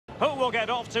will get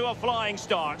off to a flying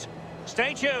start.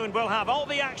 Stay tuned, we'll have all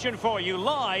the action for you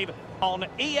live on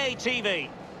EA TV.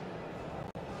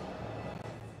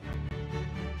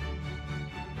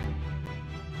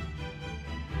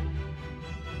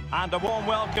 And a warm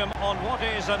welcome on what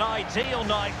is an ideal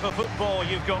night for football,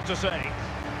 you've got to say.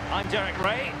 I'm Derek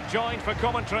Ray, joined for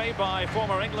commentary by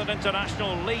former England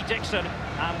international Lee Dixon,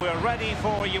 and we're ready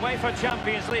for UEFA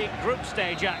Champions League group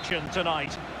stage action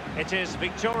tonight. It is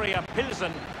VIKTORIA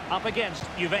Plzeň up against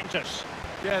Juventus.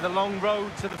 Yeah, the long road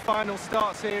to the final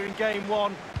starts here in game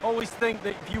one. Always think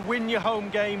that if you win your home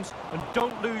games and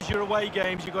don't lose your away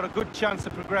games, you've got a good chance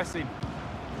of progressing.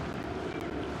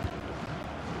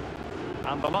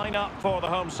 And the lineup for the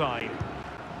home side.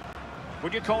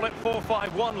 Would you call it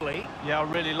 4-5-1, Lee? Yeah, I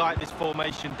really like this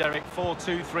formation, Derek.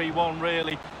 4-2-3-1,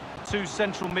 really. Two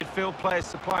central midfield players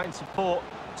supplying support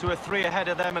to a three ahead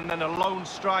of them, and then a lone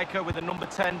striker with a number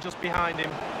 10 just behind him.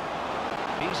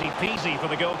 Easy peasy for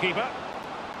the goalkeeper.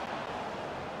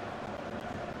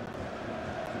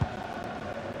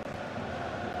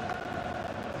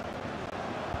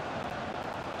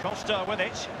 Costa with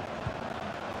it.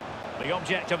 The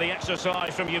object of the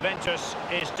exercise from Juventus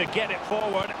is to get it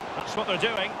forward. That's what they're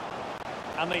doing.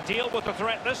 And they deal with the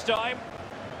threat this time.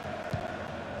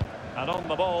 And on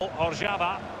the ball,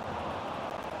 Orzaba.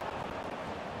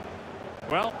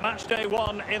 Well, match day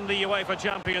one in the UEFA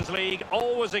Champions League.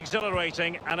 Always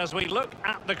exhilarating. And as we look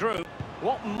at the group,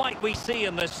 what might we see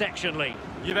in this section, Lee?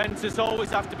 Juventus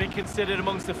always have to be considered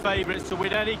amongst the favourites to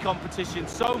win any competition.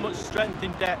 So much strength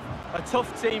in depth. A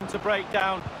tough team to break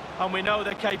down. And we know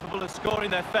they're capable of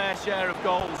scoring their fair share of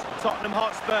goals. Tottenham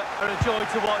Hotspur are a joy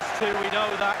to watch too, we know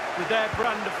that, with their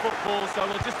brand of football, so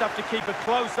we'll just have to keep a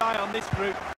close eye on this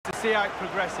group to see how it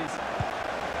progresses.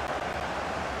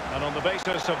 And on the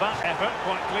basis of that effort,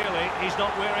 quite clearly, he's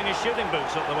not wearing his shooting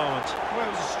boots at the moment. Well,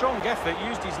 it was a strong effort,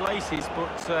 used his laces,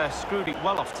 but screwed it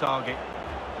well off target.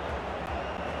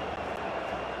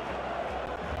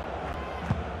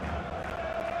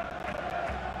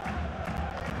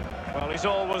 Well, he's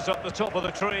always at the top of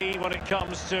the tree when it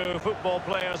comes to football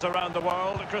players around the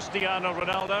world. Cristiano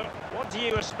Ronaldo. What do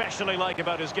you especially like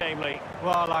about his game, Lee?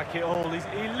 Well, I like it all.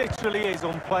 He literally is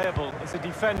unplayable. As a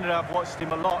defender, I've watched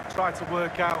him a lot, tried to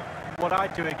work out what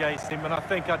I'd do against him, and I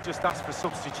think I'd just ask for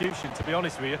substitution, to be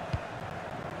honest with you.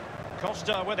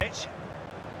 Costa with it.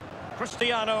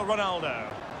 Cristiano Ronaldo.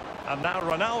 And now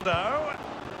Ronaldo.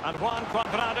 And Juan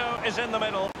Cuadrado is in the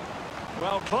middle.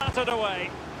 Well, clattered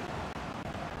away.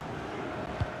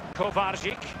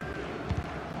 Kovacic.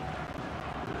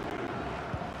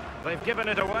 They've given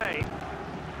it away.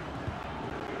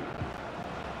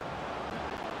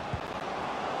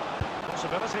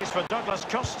 Possibilities for Douglas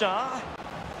Costa.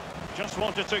 Just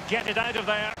wanted to get it out of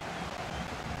there.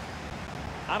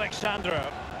 Alexandro.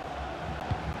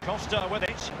 Costa with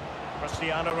it.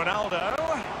 Cristiano Ronaldo.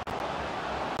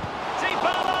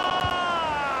 Dybala!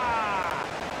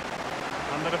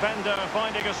 And the defender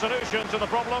finding a solution to the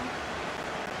problem.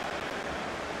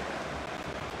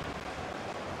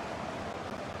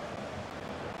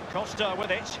 Costa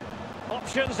with it.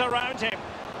 Options around him.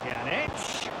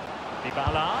 Pjanic.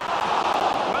 Dybala.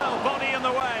 Well, body in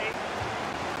the way.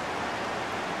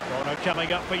 Corner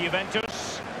coming up for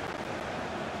Juventus.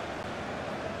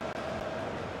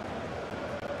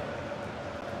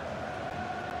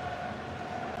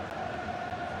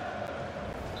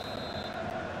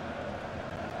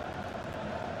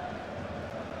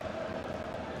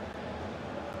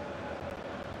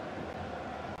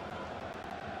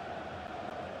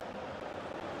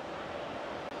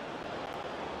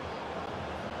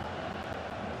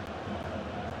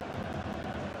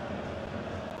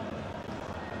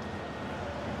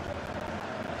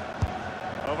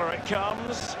 Over it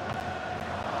comes.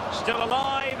 Still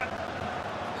alive.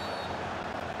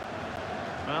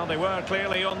 Well, they were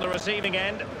clearly on the receiving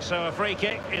end, so a free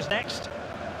kick is next.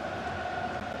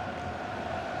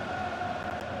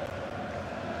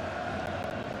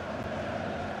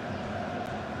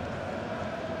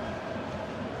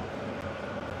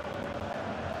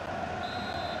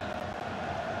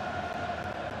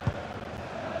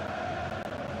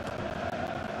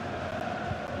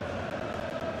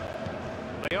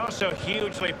 They are so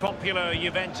hugely popular,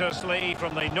 Juventus, Lee,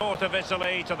 from the north of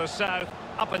Italy to the south,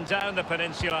 up and down the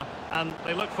peninsula, and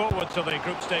they look forward to the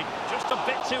group stage. Just a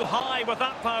bit too high with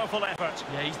that powerful effort.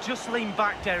 Yeah, he's just leaned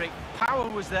back, Derek. Power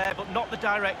was there, but not the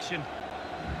direction.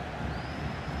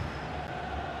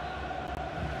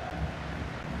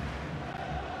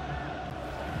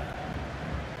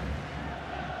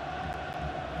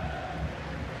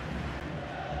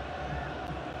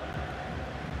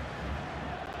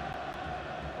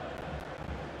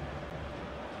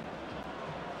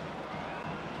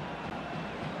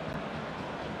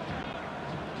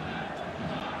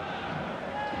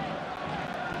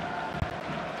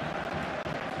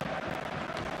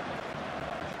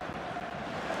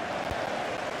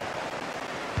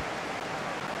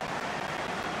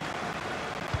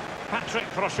 Patrick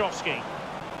Proszowski.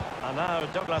 And now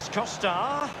Douglas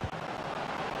Costa.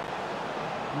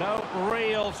 No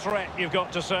real threat, you've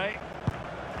got to say.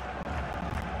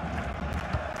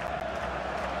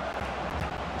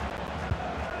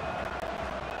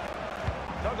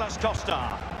 Douglas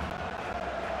Costa.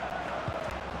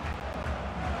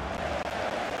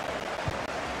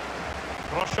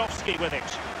 Proszowski with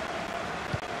it.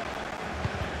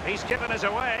 He's given us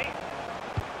away.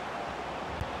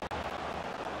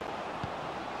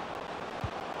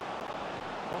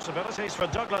 Possibilities for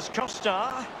Douglas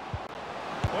Costa.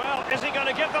 Well, is he going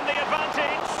to give them the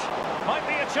advantage? Might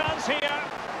be a chance here.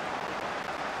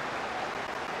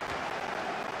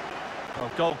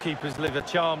 Well, goalkeepers live a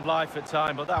charmed life at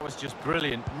times, but that was just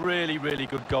brilliant. Really, really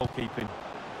good goalkeeping.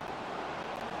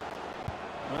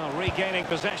 Well, regaining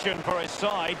possession for his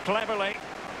side, cleverly.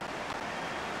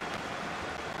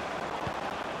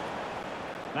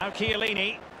 Now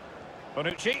Chiellini.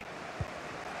 Bonucci.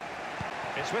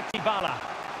 It's with Dybala.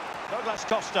 Douglas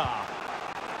Costa.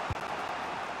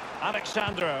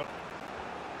 Alexandro.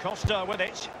 Costa with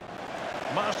it.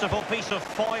 Masterful piece of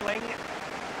foiling.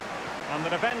 And the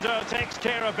defender takes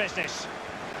care of business.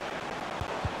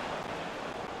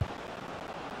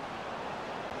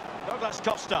 Douglas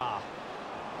Costa.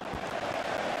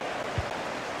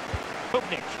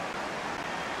 Pupnik.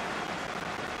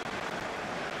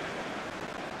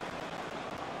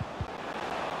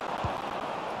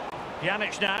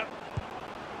 Pjanic now.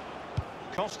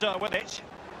 Costa with it.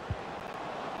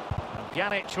 And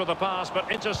Pjanic with the pass,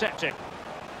 but intercepted.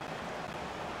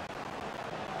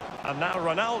 And now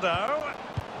Ronaldo.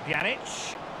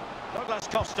 Pjanic. Douglas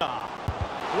Costa.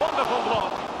 Wonderful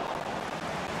block.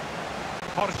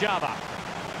 Horjava.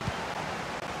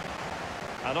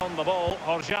 And on the ball,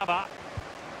 Horjava.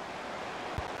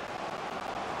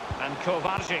 And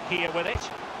Kovacic here with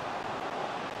it.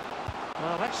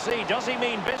 Well, let's see, does he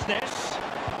mean business?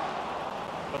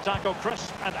 The tackle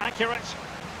crisp and accurate.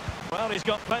 Well, he's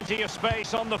got plenty of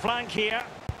space on the flank here.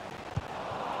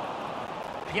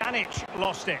 Pjanic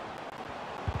lost it.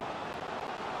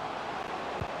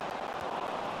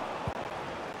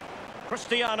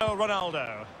 Cristiano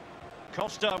Ronaldo.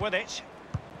 Costa with it.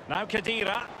 Now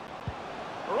Khedira.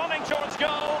 Running towards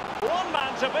goal. One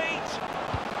man to beat.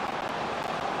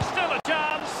 Still a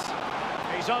chance.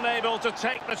 He's unable to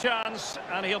take the chance,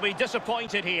 and he'll be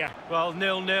disappointed here. Well,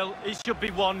 0-0. It should be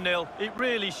 1-0. It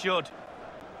really should.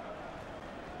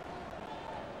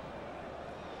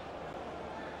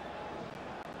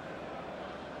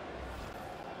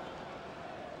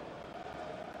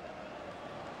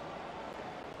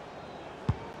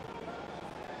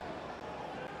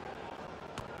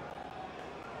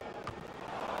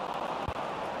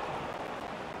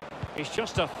 He's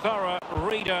just a thorough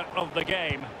reader of the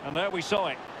game, and there we saw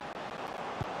it.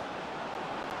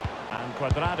 And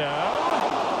Cuadrado.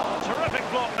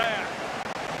 Terrific block there.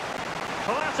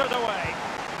 Clattered away.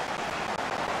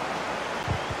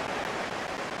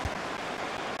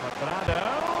 Cuadrado.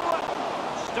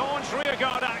 Staunch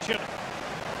rearguard action.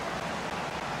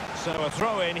 So a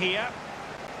throw in here.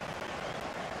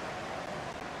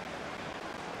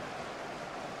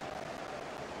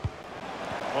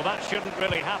 Well, that shouldn't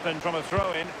really happen from a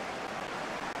throw-in.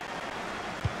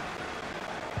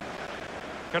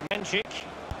 Kermenchik.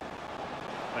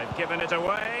 They've given it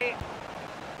away.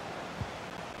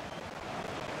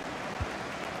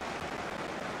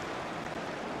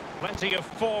 Plenty of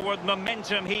forward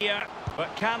momentum here,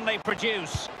 but can they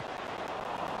produce?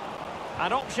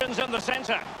 And options in the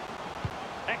centre.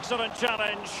 Excellent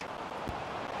challenge.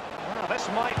 Well, this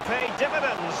might pay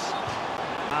dividends.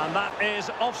 And that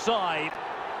is offside.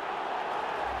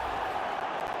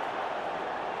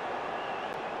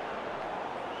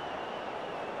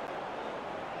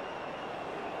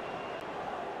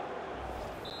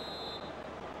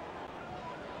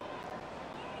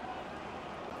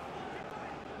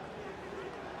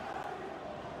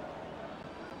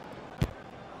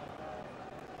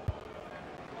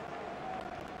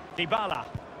 Dybala.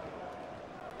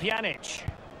 Pjanic.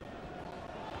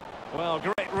 Well,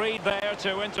 great read there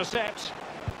to intercept.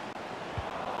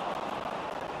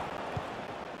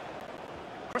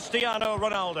 Cristiano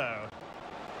Ronaldo.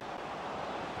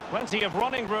 Plenty of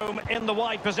running room in the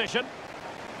wide position.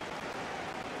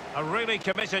 A really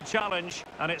committed challenge,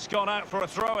 and it's gone out for a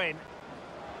throw-in.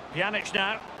 Pjanic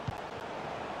now.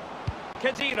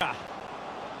 Khedira.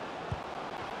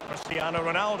 Cristiano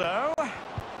Ronaldo.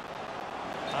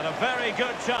 And a very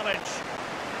good challenge.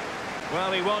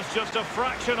 Well, he was just a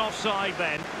fraction offside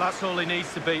then. That's all he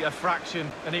needs to be, a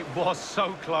fraction, and it was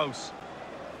so close.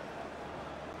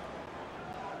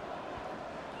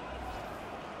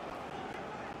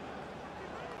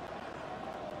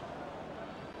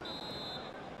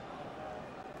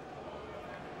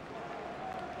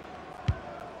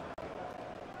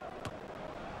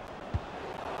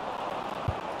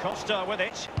 Costa with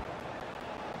it.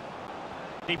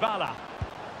 Dybala.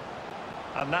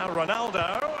 And now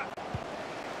Ronaldo.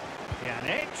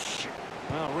 Pjanic.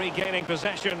 Well, regaining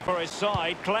possession for his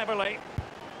side cleverly.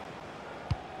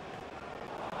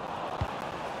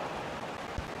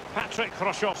 Patrick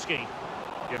Hroszowski.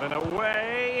 Given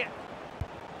away.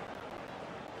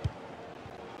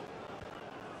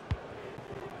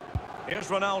 Here's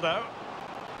Ronaldo.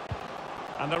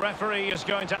 And the referee is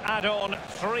going to add on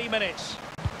 3 minutes.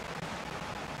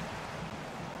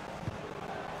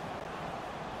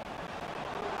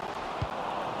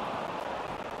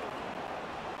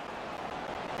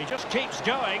 He just keeps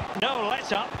going, no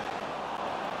let up.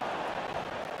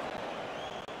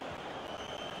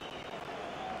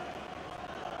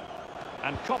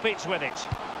 And Kopits with it.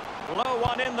 Low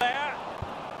one in there.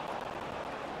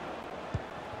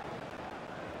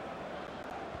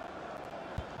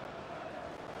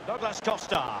 Douglas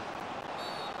Costa.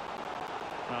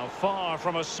 Now far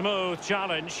from a smooth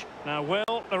challenge. Now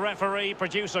will the referee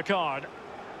produce a card?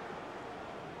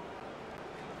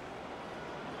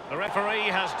 The referee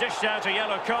has dished out a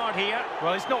yellow card here.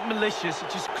 Well, it's not malicious,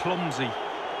 it's just clumsy.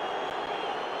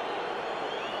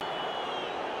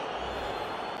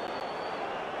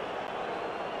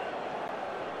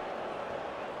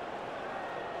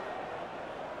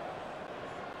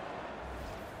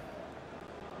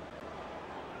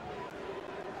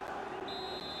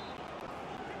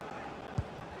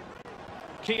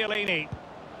 Chiellini.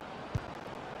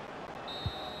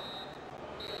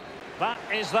 That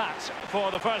is that for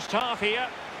the first half here.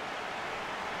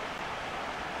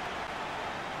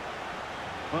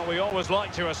 Well, we always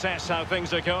like to assess how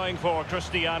things are going for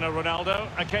Cristiano Ronaldo.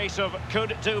 A case of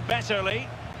could do better, Lee.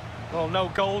 Well, no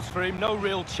goals for him, no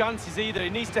real chances either. He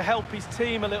needs to help his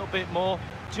team a little bit more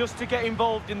just to get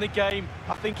involved in the game.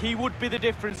 I think he would be the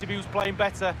difference if he was playing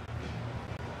better.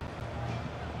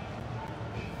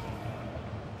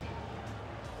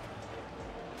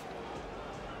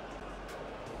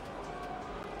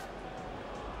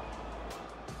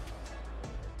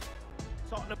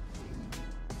 Tottenham.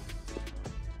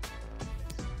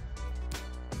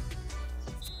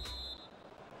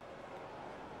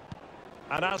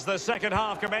 And as the second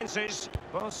half commences,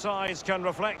 both sides can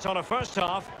reflect on a first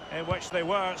half in which they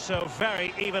were so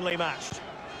very evenly matched.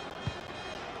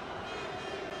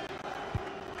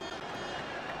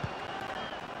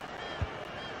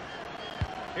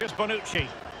 Here's Bonucci.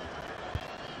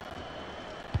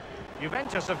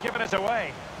 Juventus have given it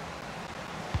away.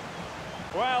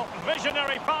 Well,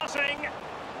 visionary passing.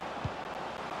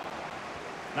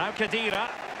 Now Khedira.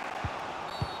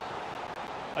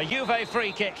 A Juve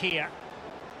free kick here.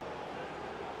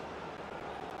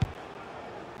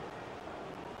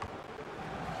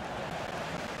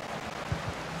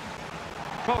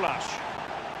 Kolarz.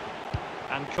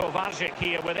 And Kovacic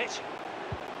here with it.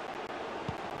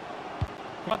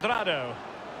 Cuadrado.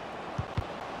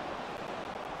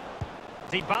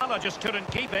 Dybala just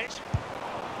couldn't keep it.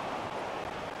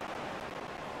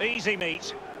 Easy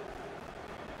meet.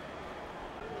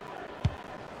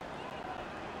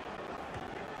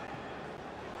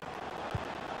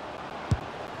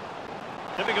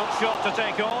 Difficult shot to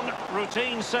take on.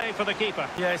 Routine save for the keeper.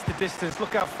 Yeah, it's the distance.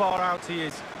 Look how far out he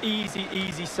is. Easy,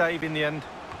 easy save in the end.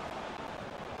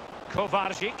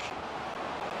 Kovacic.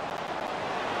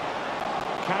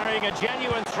 Carrying a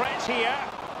genuine threat here.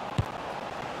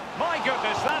 My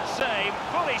goodness, that save.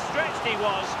 Fully stretched he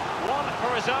was. One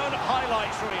for his own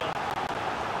highlights reel.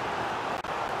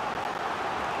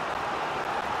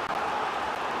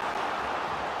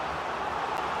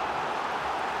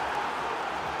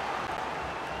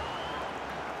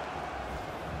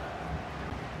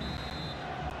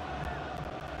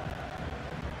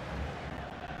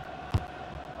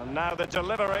 And now the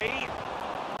delivery.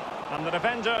 And the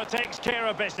defender takes care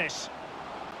of business.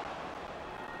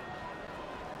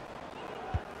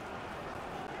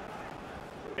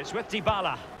 It's with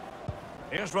Dybala.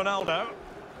 Here's Ronaldo.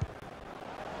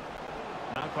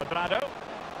 Now Cuadrado.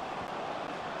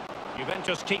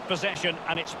 Juventus keep possession,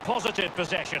 and it's positive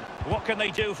possession. What can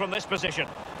they do from this position?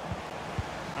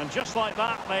 And just like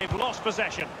that, they've lost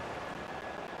possession.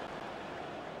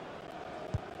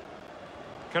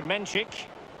 Krmenčík.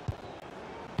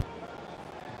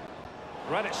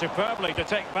 Read it superbly to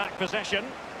take back possession.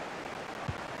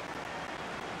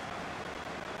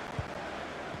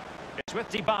 It's with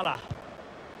Dybala.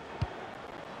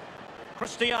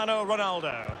 Cristiano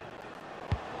Ronaldo.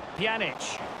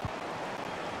 Pjanic.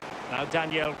 Now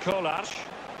Daniel Kolarz.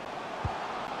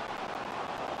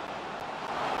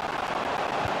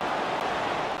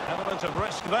 Element of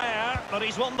risk there, but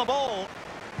he's won the ball.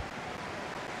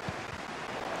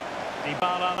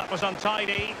 Dybala, that was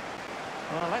untidy.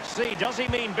 Well, let's see, does he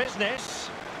mean business?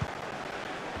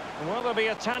 Will there be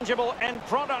a tangible end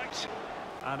product?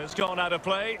 And it's gone out of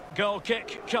play. Goal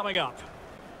kick coming up.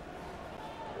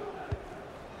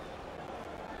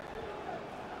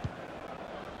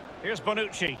 Here's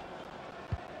Bonucci.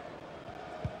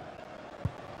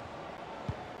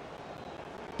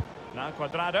 Now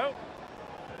Cuadrado.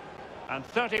 And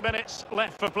 30 minutes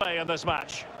left for play in this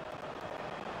match.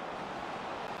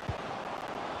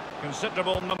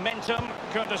 Considerable momentum,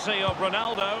 courtesy of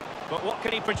Ronaldo. But what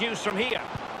can he produce from here?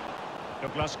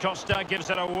 Douglas Costa gives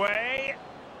it away.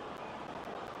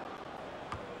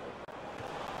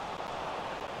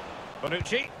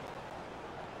 Bonucci.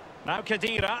 Now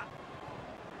Khedira.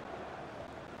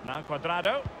 Now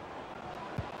Cuadrado.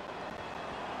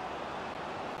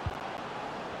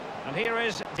 And here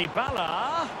is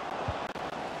Dybala.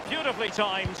 Beautifully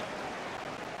timed.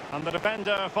 And the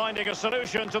defender finding a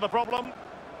solution to the problem.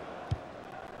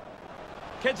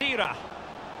 Khedira.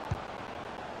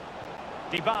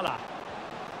 Dybala.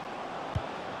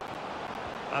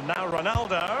 And now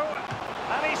Ronaldo.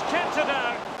 And he's kept it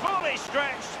out, fully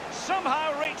stretched,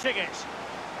 somehow reaching it.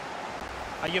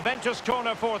 A Juventus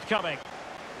corner forthcoming.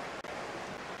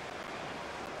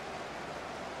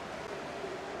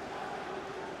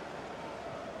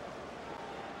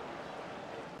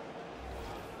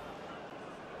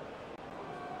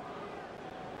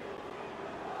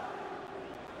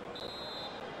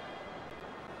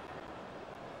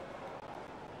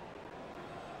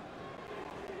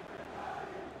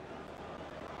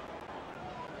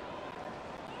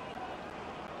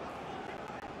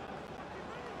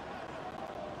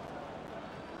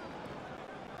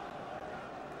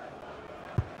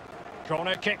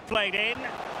 Corner kick played in.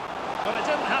 Well, it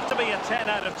didn't have to be a 10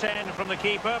 out of 10 from the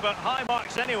keeper, but high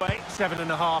marks anyway.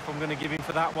 7.5 I'm going to give him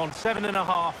for that one.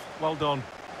 7.5. Well done.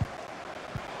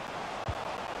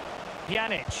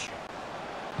 Pjanic.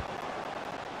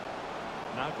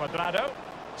 Now Cuadrado.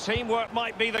 Teamwork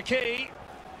might be the key.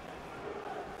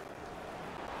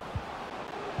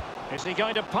 Is he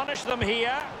going to punish them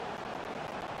here?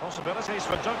 Possibilities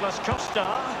for Douglas Costa.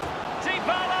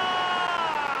 Dybala!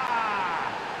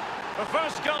 The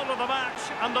first goal of the match,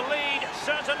 and the lead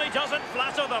certainly doesn't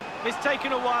flatter them. It's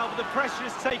taken a while, but the pressure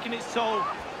has taken its toll.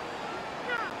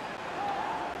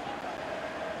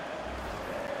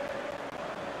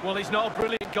 Well, it's not a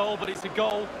brilliant goal, but it's a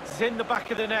goal. It's in the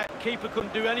back of the net. Keeper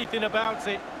couldn't do anything about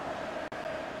it.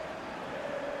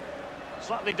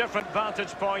 Slightly different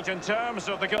vantage point in terms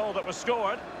of the goal that was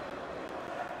scored.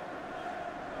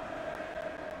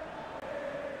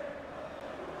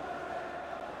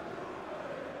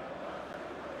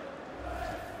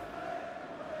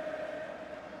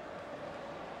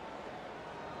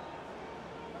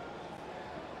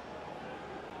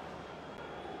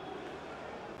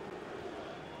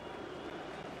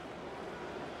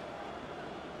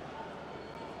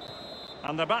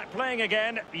 And they're back playing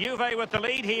again. Juve with the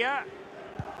lead here.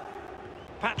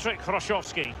 Patrick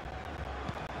Hroszowski.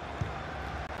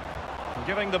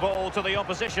 Giving the ball to the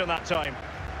opposition that time.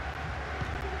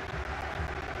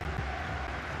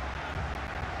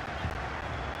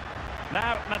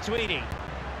 Now Matuidi.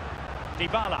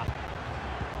 Dybala.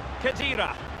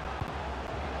 Khedira.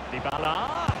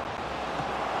 Dybala.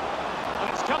 And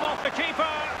it's come off the keeper.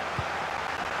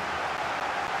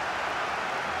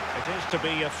 It is to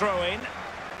be a throw-in.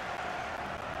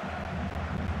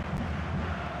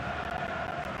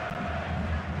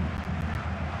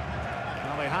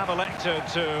 Well, they have elected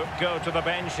to go to the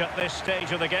bench at this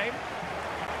stage of the game.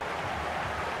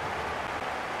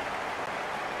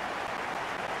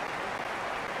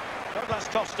 Douglas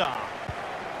Costa.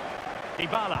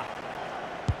 Dybala.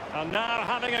 And now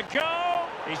having a go.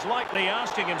 He's likely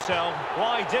asking himself,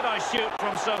 why did I shoot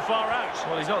from so far out?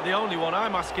 Well, he's not the only one.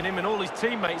 I'm asking him, and all his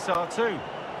teammates are too.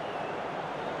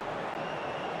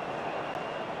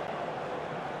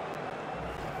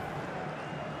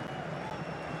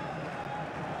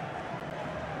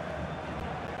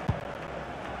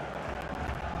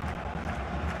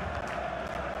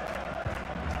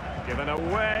 Given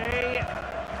away.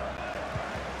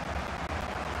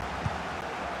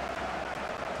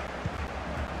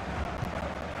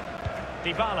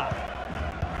 Dybala.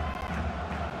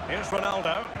 Here's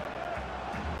Ronaldo.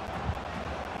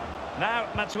 Now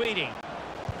Matuidi.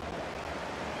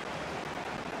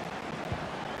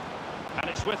 And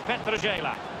it's with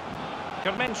Petrogela.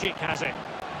 Kermenchik has it.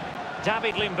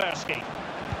 David Limberski.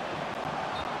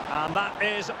 And that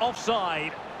is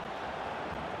offside.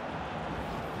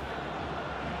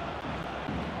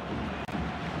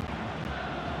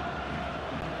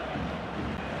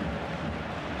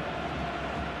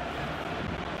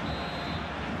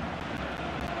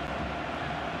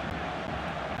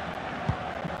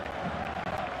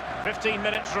 15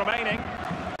 minutes remaining.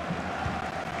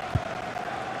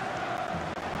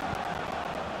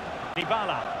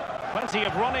 Dybala. Plenty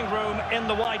of running room in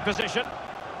the wide position.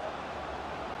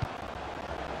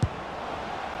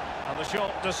 And the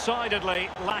shot decidedly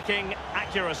lacking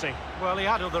accuracy. Well, he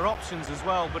had other options as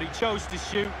well, but he chose to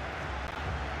shoot.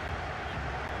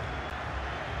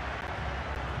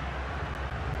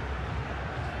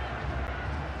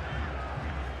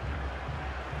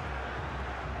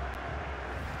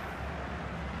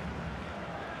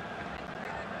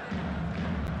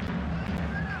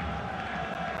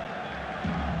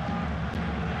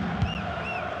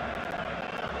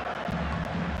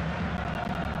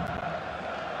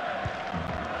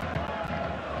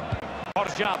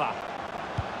 Java.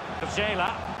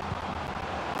 Vela.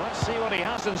 Let's see what he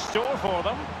has in store for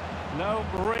them. No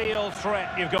real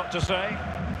threat, you've got to say.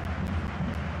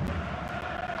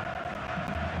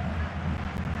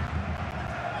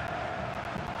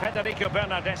 Federico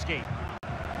Bernardeschi.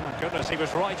 My goodness, he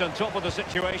was right on top of the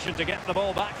situation to get the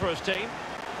ball back for his team.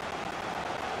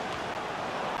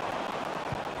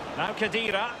 Now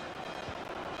Khedira.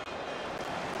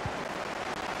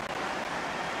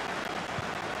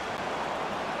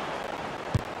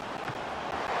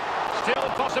 Still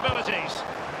possibilities.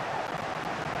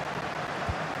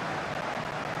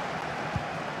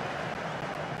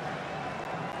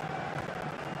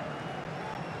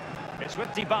 It's with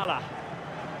Dybala.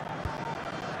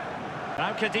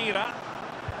 Now Khedira.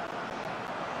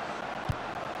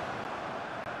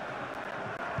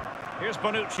 Here's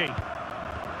Bonucci.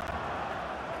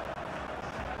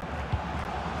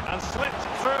 And slipped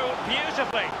through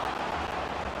beautifully.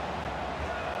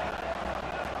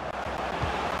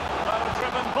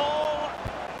 Driven ball.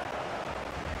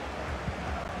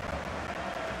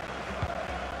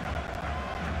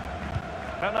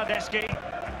 Bernardeschi.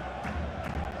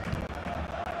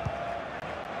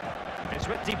 It's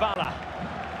with Dybala.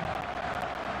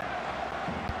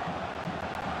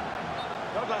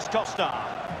 Douglas Costa.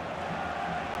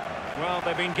 Well,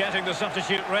 they've been getting the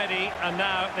substitute ready, and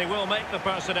now they will make the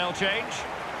personnel change.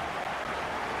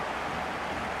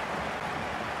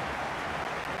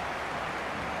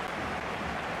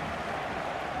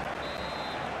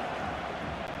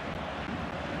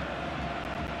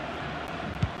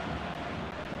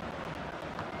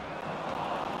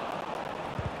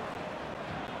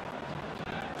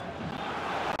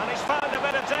 Found a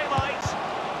bit of daylight.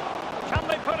 Can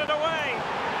they put it away?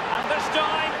 And this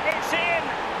time it's in.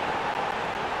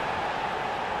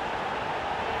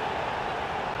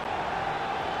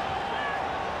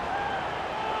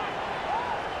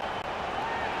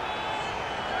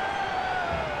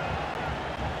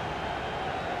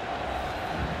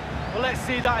 Well, let's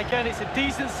see that again. It's a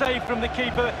decent save from the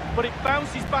keeper, but it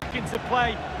bounces back into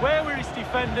play. Where were his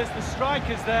defenders? The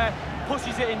striker's there,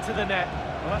 pushes it into the net.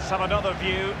 Well, let's have another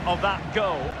view of that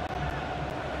goal.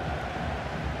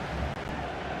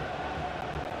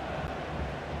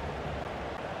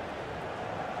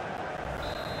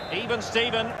 Even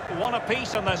Steven, one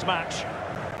apiece in this match.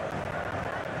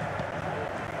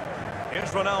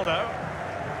 Here's Ronaldo.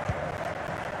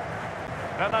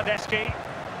 Bernardeschi.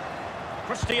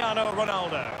 Cristiano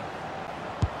Ronaldo.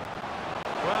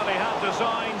 Well, he had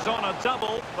designs on a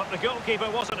double, but the goalkeeper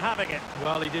wasn't having it.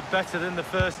 Well, he did better than the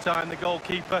first time, the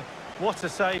goalkeeper. What a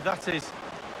save that is.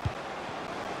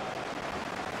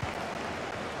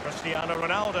 Cristiano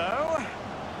Ronaldo.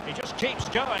 He just keeps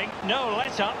going, no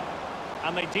let-up.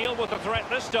 And they deal with the threat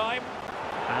this time.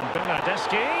 And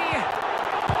Bernardeschi.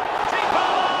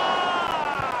 Dybala!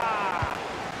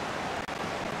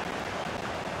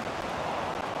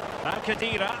 Now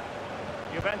Khedira.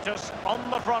 Juventus on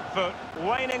the front foot,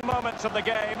 waning moments of the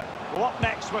game. What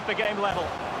next with the game level?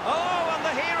 Oh, and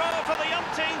the hero for the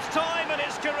umpteenth time in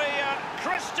his career,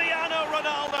 Cristiano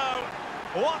Ronaldo.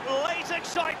 What late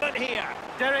excitement here.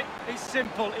 Derek, it's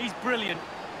simple, he's brilliant.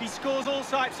 He scores all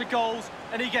types of goals,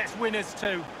 and he gets winners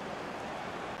too.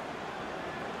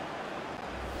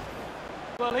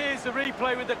 Well, here's the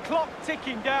replay with the clock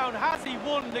ticking down. Has he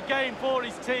won the game for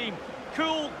his team?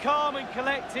 Cool, calm and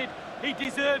collected. He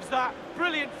deserves that.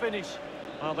 Brilliant finish.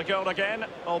 Well, the goal again,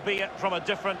 albeit from a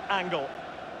different angle.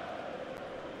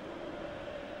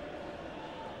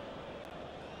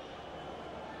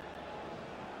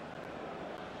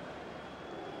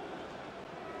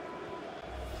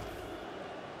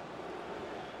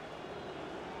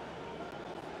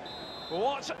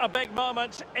 What a big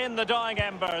moment in the dying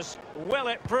embers. Will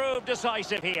it prove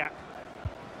decisive here?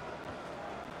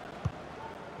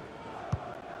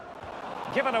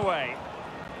 Given away.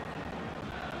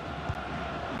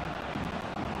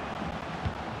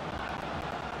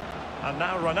 And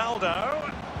now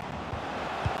Ronaldo.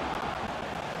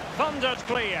 Thundered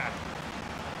clear.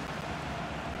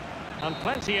 And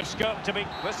plenty of scope to be...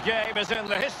 This game is in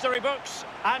the history books,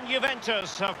 and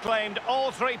Juventus have claimed all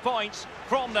 3 points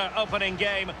from their opening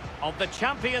game of the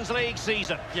Champions League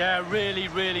season. Yeah,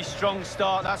 really strong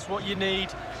start. That's what you need.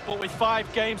 But with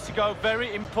 5 games to go,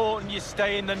 very important you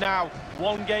stay in the now.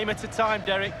 One game at a time,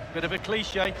 Derek. Bit of a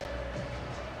cliche.